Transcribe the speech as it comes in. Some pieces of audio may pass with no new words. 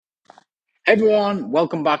Everyone,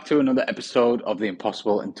 welcome back to another episode of the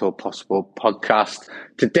Impossible Until Possible podcast.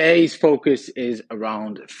 Today's focus is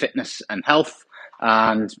around fitness and health.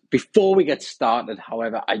 And before we get started,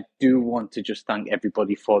 however, I do want to just thank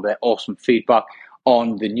everybody for their awesome feedback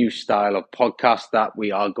on the new style of podcast that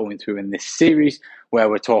we are going through in this series, where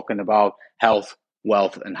we're talking about health,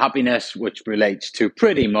 wealth, and happiness, which relates to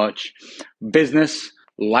pretty much business,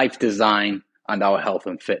 life design, and our health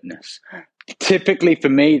and fitness. Typically for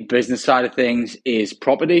me, the business side of things is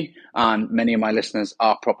property, and many of my listeners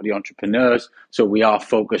are property entrepreneurs, so we are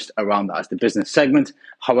focused around that as the business segment.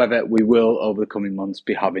 However, we will over the coming months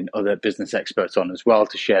be having other business experts on as well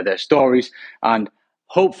to share their stories, and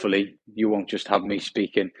hopefully you won't just have me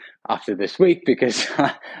speaking after this week, because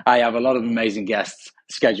I have a lot of amazing guests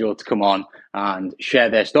scheduled to come on and share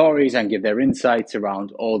their stories and give their insights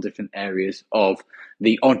around all different areas of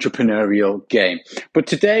the entrepreneurial game. But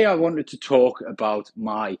today I wanted to talk about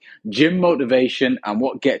my gym motivation and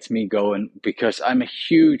what gets me going, because I'm a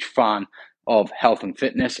huge fan of health and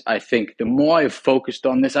fitness. I think the more I've focused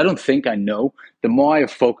on this, the more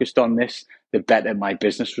I've focused on this, the better my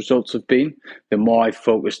business results have been. The more I've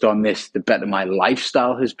focused on this, the better my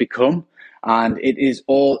lifestyle has become. And it is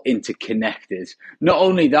all interconnected. Not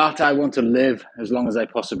only that, I want to live as long as I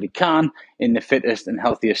possibly can in the fittest and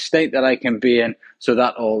healthiest state that I can be in. So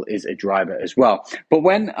that all is a driver as well. But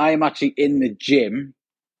when I am actually in the gym,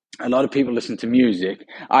 a lot of people listen to music.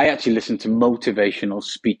 I actually listen to motivational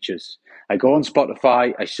speeches. I go on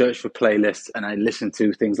Spotify, I search for playlists, and I listen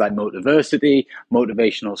to things like Motiversity,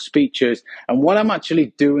 motivational speeches. And what I'm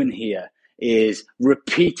actually doing here is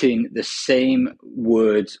repeating the same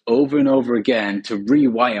words over and over again to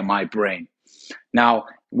rewire my brain. Now,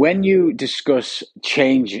 when you discuss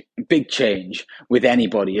change, big change with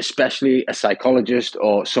anybody, especially a psychologist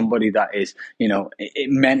or somebody that is,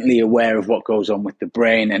 mentally aware of what goes on with the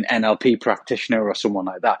brain, an NLP practitioner or someone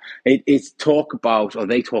like that, they talk about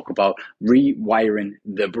rewiring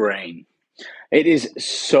the brain. It is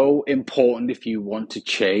so important, if you want to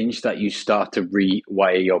change, that you start to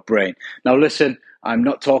rewire your brain. Now, listen, I'm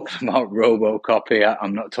not talking about RoboCop here.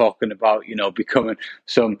 I'm not talking about, becoming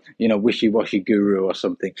some, wishy-washy guru or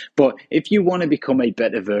something. But if you want to become a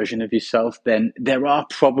better version of yourself, then there are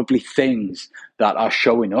probably things that are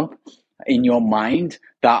showing up in your mind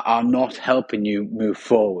that are not helping you move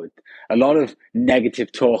forward. A lot of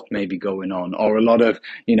negative talk may be going on, or a lot of,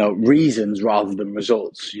 reasons rather than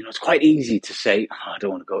results. It's quite easy to say, I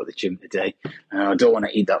don't want to go to the gym today. I don't want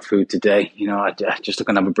to eat that food today. I just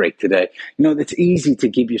going to have a break today. It's easy to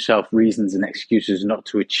give yourself reasons and excuses not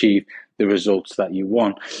to achieve the results that you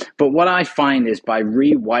want. But what I find is, by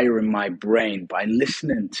rewiring my brain, by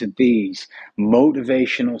listening to these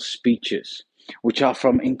motivational speeches, which are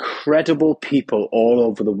from incredible people all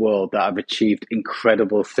over the world that have achieved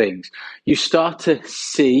incredible things, you start to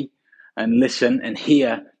see and listen and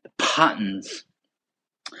hear the patterns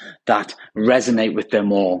that resonate with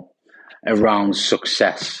them all around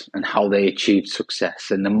success and how they achieved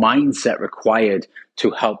success and the mindset required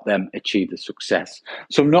to help them achieve the success.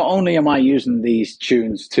 So not only am I using these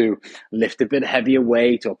tunes to lift a bit heavier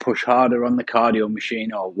weight or push harder on the cardio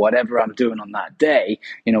machine or whatever I'm doing on that day,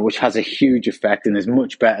 which has a huge effect and is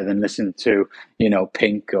much better than listening to,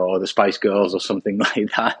 Pink or the Spice Girls or something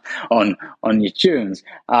like that on your tunes.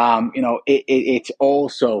 It's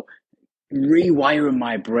also rewiring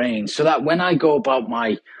my brain so that when I go about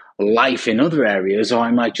my life in other areas, or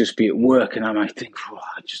I might just be at work and I might think,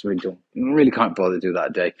 I just really can't bother to do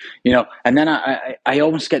that day, and then I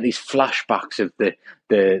almost get these flashbacks of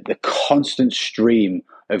the constant stream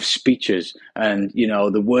of speeches and,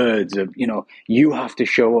 the words of, you have to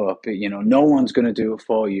show up, no one's going to do it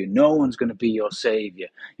for you. No one's going to be your savior.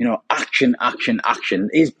 Action, action,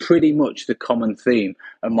 action is pretty much the common theme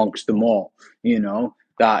amongst them all,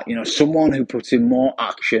 that, someone who puts in more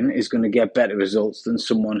action is going to get better results than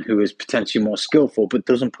someone who is potentially more skillful but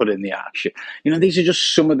doesn't put in the action. These are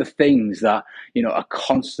just some of the things that, are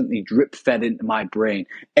constantly drip fed into my brain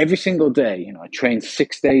every single day. I train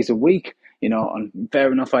 6 days a week. And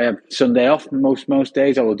fair enough, I have Sunday off most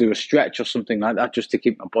days. I will do a stretch or something like that just to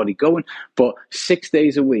keep my body going. But 6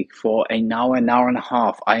 days a week for an hour and a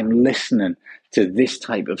half, I am listening to this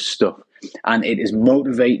type of stuff. And it is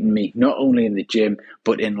motivating me, not only in the gym,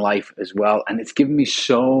 but in life as well. And it's given me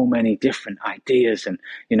so many different ideas. And,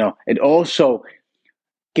 it also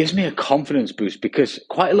gives me a confidence boost, because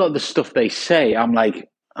quite a lot of the stuff they say, I'm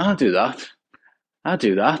like, I'll do that.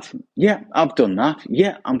 Yeah, I've done that.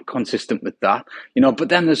 Yeah, I'm consistent with that. But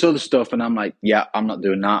then there's other stuff and I'm like, yeah, I'm not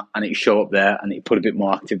doing that. I need to show up there. I need to put a bit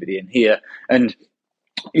more activity in here. And,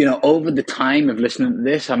 over the time of listening to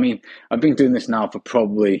this, I've been doing this now for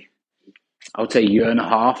probably I would say, year and a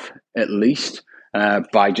half at least,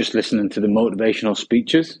 by just listening to the motivational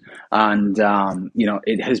speeches. And,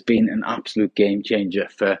 it has been an absolute game changer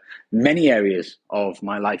for many areas of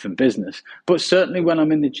my life and business. But certainly when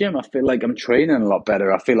I'm in the gym, I feel like I'm training a lot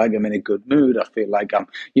better. I feel like I'm in a good mood. I feel like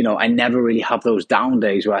I never really have those down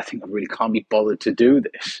days where I think I really can't be bothered to do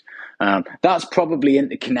this. That's probably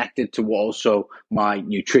interconnected to also my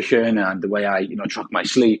nutrition and the way I, track my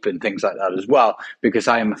sleep and things like that as well, because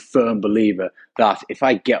I am a firm believer that if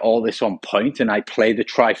I get all this on point and I play the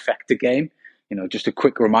trifecta game, just a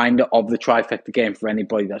quick reminder of the trifecta game for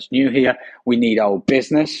anybody that's new here. We need our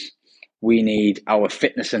business, we need our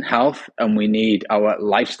fitness and health, and we need our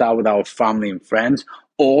lifestyle with our family and friends,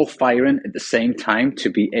 all firing at the same time to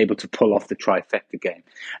be able to pull off the trifecta game.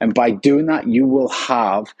 And by doing that, you will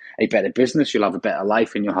have a better business, you'll have a better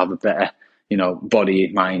life, and you'll have a better,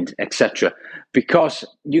 body, mind, etc. Because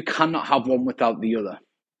you cannot have one without the other.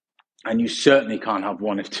 And you certainly can't have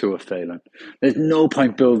one if two are failing. There's no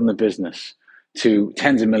point building a business to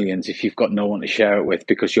tens of millions if you've got no one to share it with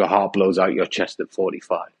because your heart blows out your chest at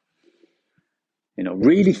 45.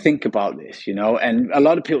 Really think about this, and a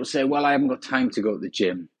lot of people say, well, I haven't got time to go to the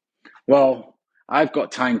gym. Well, I've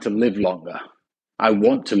got time to live longer. I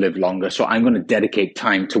want to live longer, so I'm going to dedicate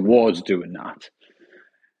time towards doing that.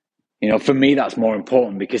 For me, that's more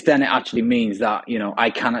important because then it actually means that, I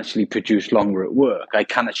can actually produce longer at work. I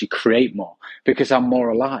can actually create more because I'm more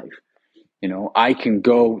alive. I can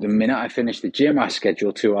go the minute I finish the gym, I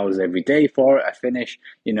schedule 2 hours every day for it. I finish,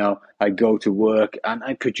 I go to work and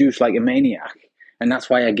I produce like a maniac. And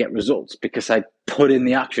that's why I get results, because I put in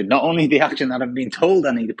the action, not only the action that I've been told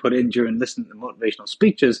I need to put in during listening to motivational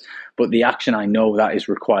speeches, but the action I know that is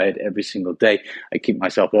required every single day. I keep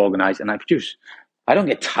myself organized and I produce. I don't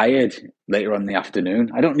get tired later on in the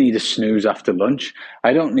afternoon. I don't need a snooze after lunch.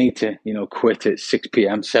 I don't need to, quit at 6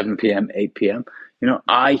 p.m., 7 p.m., 8 p.m.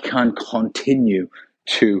 I can continue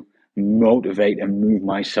to motivate and move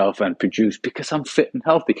myself and produce because I'm fit and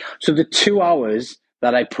healthy. So the 2 hours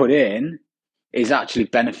that I put in is actually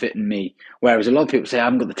benefiting me. Whereas a lot of people say, I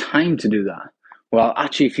haven't got the time to do that. Well,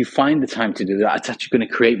 actually, if you find the time to do that, it's actually going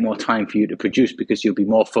to create more time for you to produce because you'll be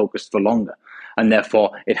more focused for longer. And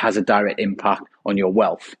therefore, it has a direct impact on your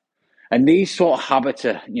wealth. And these sort of habits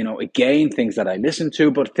are, again, things that I listen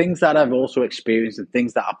to, but things that I've also experienced and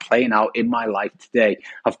things that are playing out in my life today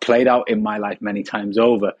have played out in my life many times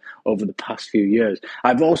over the past few years.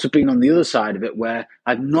 I've also been on the other side of it where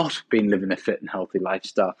I've not been living a fit and healthy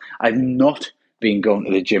lifestyle. I've not been going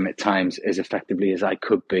to the gym at times as effectively as I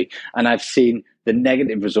could be. And I've seen the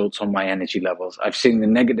negative results on my energy levels. I've seen the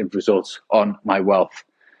negative results on my wealth.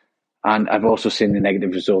 And I've also seen the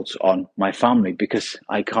negative results on my family because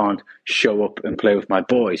I can't show up and play with my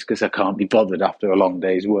boys because I can't be bothered after a long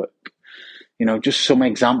day's work. Just some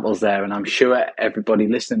examples there. And I'm sure everybody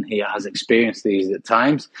listening here has experienced these at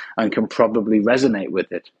times and can probably resonate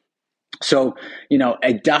with it. So,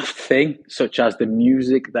 a daft thing such as the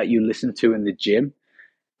music that you listen to in the gym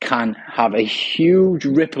can have a huge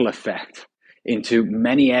ripple effect into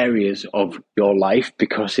many areas of your life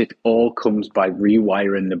because it all comes by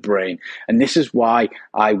rewiring the brain. And this is why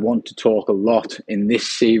I want to talk a lot in this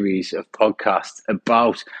series of podcasts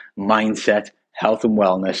about mindset, health and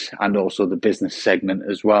wellness, and also the business segment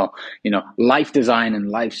as well. Life design and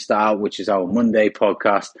lifestyle, which is our Monday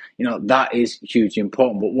podcast, that is hugely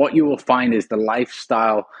important. But what you will find is the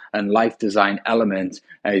lifestyle and life design element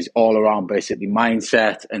is all around basically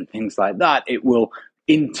mindset and things like that. It will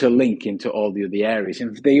interlink into all the other areas.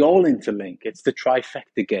 And if they all interlink, it's the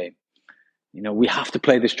trifecta game. We have to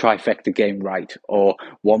play this trifecta game right, or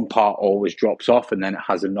one part always drops off and then it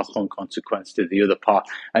has a knock-on consequence to the other part.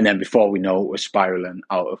 And then before we know it, we're spiraling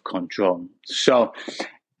out of control. So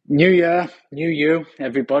new year, new you,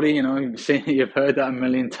 everybody, you've heard that a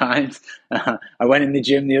million times. I went in the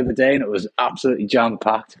gym the other day and it was absolutely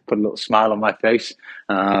jam-packed. Put a little smile on my face.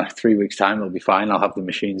 3 weeks time, it'll be fine. I'll have the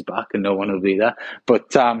machines back and no one will be there. But,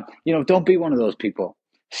 don't be one of those people.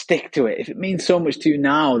 Stick to it. If it means so much to you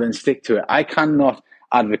now, then stick to it. I cannot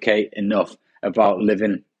advocate enough about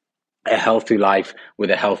living a healthy life with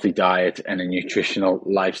a healthy diet and a nutritional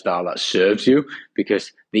lifestyle that serves you,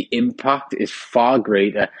 because the impact is far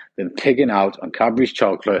greater than pigging out on Cadbury's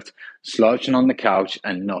chocolate, slouching on the couch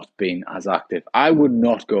and not being as active. I would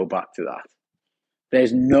not go back to that.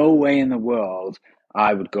 There's no way in the world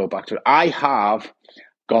I would go back to it. I have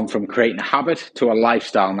gone from creating a habit to a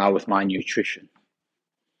lifestyle now with my nutrition,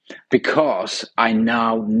 because I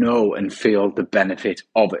now know and feel the benefit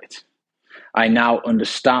of it. I now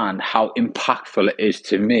understand how impactful it is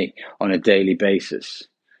to me on a daily basis.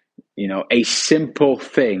 A simple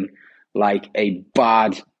thing like a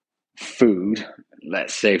bad food,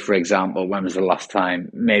 let's say, for example, when was the last time?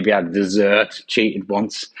 Maybe I had a dessert, cheated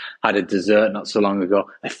once, had a dessert not so long ago.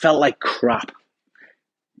 I felt like crap.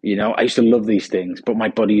 I used to love these things, but my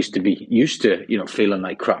body used to be used to, feeling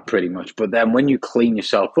like crap pretty much. But then when you clean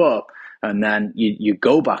yourself up and then you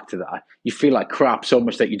go back to that, you feel like crap so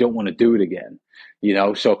much that you don't want to do it again.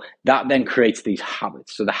 So that then creates these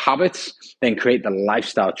habits. So the habits then create the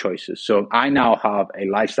lifestyle choices. So I now have a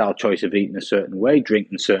lifestyle choice of eating a certain way,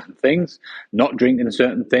 drinking certain things, not drinking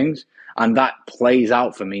certain things. And that plays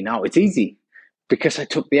out for me now. It's easy because I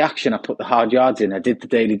took the action. I put the hard yards in. I did the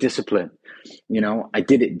daily discipline. I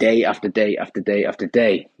did it day after day after day after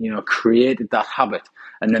day, created that habit.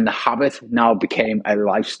 And then the habit now became a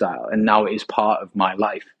lifestyle, and now it is part of my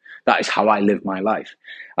life. That is how I live my life.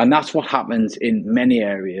 And that's what happens in many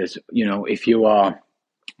areas. If you are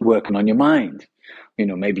working on your mind,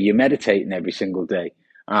 maybe you're meditating every single day,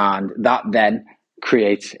 and that then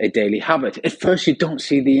creates a daily habit. At first, you don't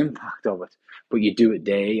see the impact of it, but you do it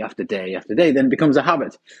day after day after day, then it becomes a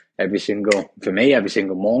habit. For me, every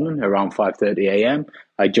single morning around 5:30 a.m.,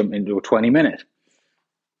 I jump into a 20-minute.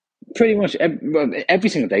 Pretty much every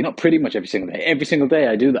single day, not pretty much every single day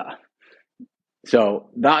I do that. So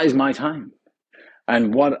that is my time.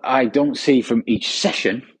 And what I don't see from each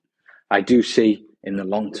session, I do see in the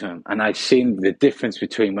long term. And I've seen the difference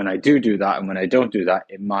between when I do that and when I don't do that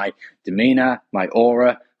in my demeanor, my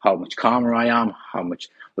aura, how much calmer I am, how much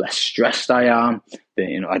less stressed I am.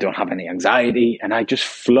 I don't have any anxiety, and I just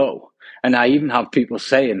flow. And I even have people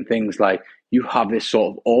saying things like, you have this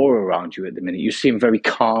sort of aura around you at the minute. You seem very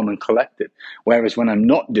calm and collected. Whereas when I'm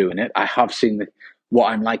not doing it, I have seen what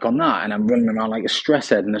I'm like on that, and I'm running around like a stress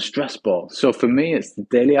head and a stress ball. So for me, it's the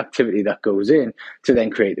daily activity that goes in to then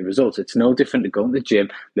create the results. It's no different to going to the gym,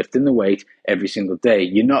 lifting the weight every single day.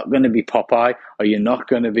 You're not going to be Popeye, or you're not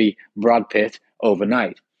going to be Brad Pitt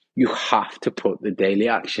overnight. You have to put the daily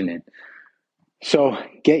action in. So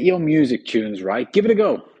get your music tunes right. Give it a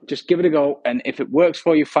go. Just give it a go. And if it works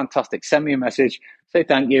for you, fantastic. Send me a message, say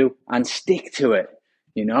thank you, and stick to it.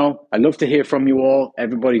 I love to hear from you all.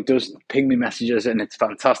 Everybody does ping me messages, and it's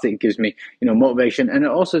fantastic. It gives me, motivation. And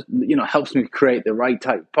it also, helps me create the right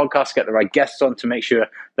type of podcast, get the right guests on to make sure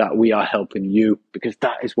that we are helping you, because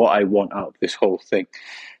that is what I want out of this whole thing.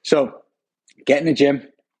 So get in the gym,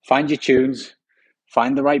 find your tunes,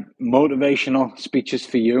 find the right motivational speeches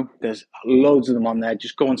for you. There's loads of them on there.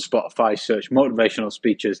 Just go on Spotify, search motivational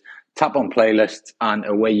speeches, tap on playlists, and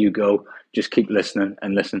away you go. Just keep listening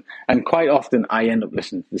and listen. And quite often I end up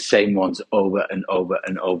listening to the same ones over and over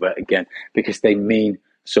and over again, because they mean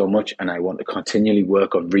so much, and I want to continually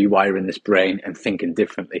work on rewiring this brain and thinking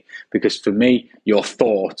differently. Because for me, your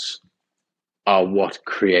thoughts are what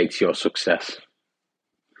creates your success.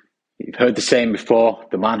 You've heard the saying before,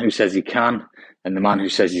 the man who says he can and the man who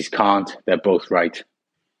says he can't, they're both right.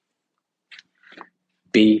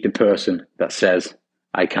 Be the person that says,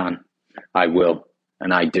 I can, I will,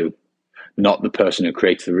 and I do. Not the person who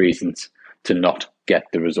creates the reasons to not get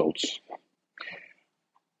the results.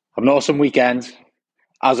 Have an awesome weekend.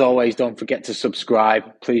 As always, don't forget to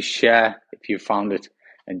subscribe. Please share if you found it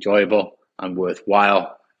enjoyable and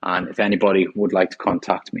worthwhile. And if anybody would like to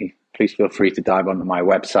contact me, please feel free to dive onto my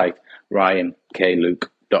website,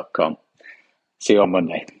 ryankluke.com. See you on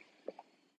Monday.